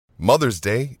Mother's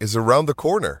Day is around the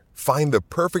corner. Find the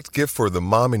perfect gift for the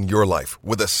mom in your life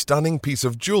with a stunning piece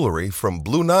of jewelry from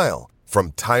Blue Nile.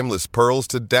 From timeless pearls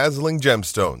to dazzling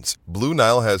gemstones, Blue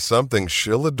Nile has something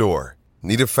she'll adore.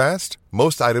 Need it fast?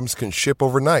 Most items can ship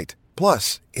overnight.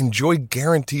 Plus, enjoy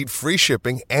guaranteed free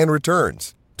shipping and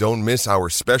returns. Don't miss our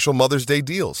special Mother's Day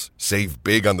deals. Save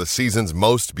big on the season's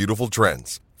most beautiful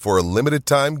trends. For a limited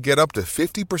time, get up to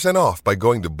 50% off by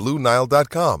going to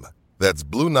BlueNile.com. That's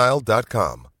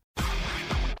BlueNile.com.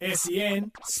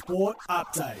 SEN Sport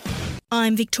Update.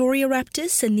 I'm Victoria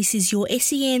Raptis and this is your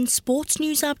SEN Sports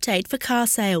News Update for car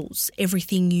sales.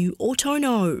 Everything you auto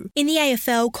know. In the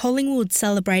AFL, Collingwood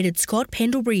celebrated Scott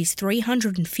Pendlebury's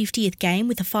 350th game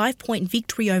with a 5-point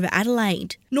victory over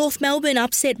Adelaide. North Melbourne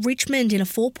upset Richmond in a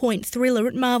 4-point thriller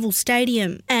at Marvel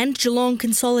Stadium. And Geelong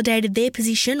consolidated their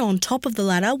position on top of the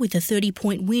ladder with a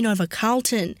 30-point win over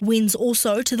Carlton. Wins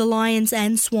also to the Lions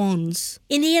and Swans.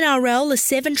 In the NRL, a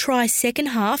 7-try second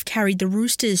half carried the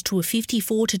Roosters to a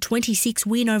 54-26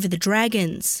 win over the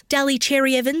Dragons. Daly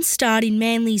Cherry Evans starred in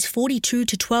Manly's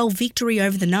 42-12 victory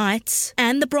over the Knights,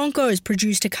 and the Broncos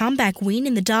produced a comeback win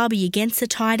in the derby against the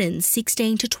Titans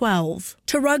 16-12.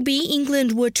 To rugby,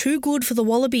 England were too good for the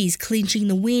Wallabies, clinching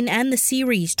the win and the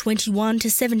series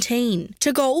 21-17.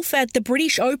 To golf, at the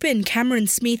British Open, Cameron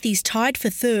Smith is tied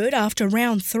for third after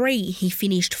round 3. He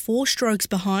finished 4 strokes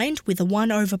behind with a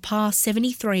 1 over par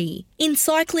 73. In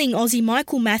cycling, Aussie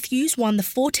Michael Matthews won the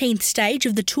 14th stage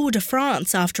of the Tour de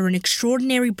France after an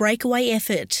extraordinary breakaway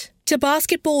effort. To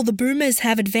basketball, the Boomers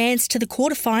have advanced to the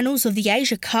quarterfinals of the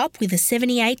Asia Cup with a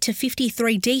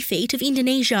 78-53 defeat of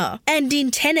Indonesia. And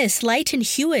in tennis, Leighton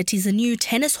Hewitt is a new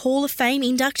Tennis Hall of Fame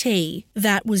inductee.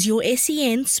 That was your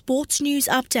SEN Sports News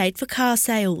Update for car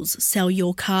sales. Sell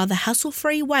your car the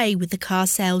hassle-free way with the Car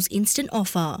Sales Instant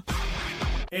Offer.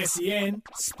 SEN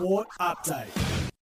Sport Update.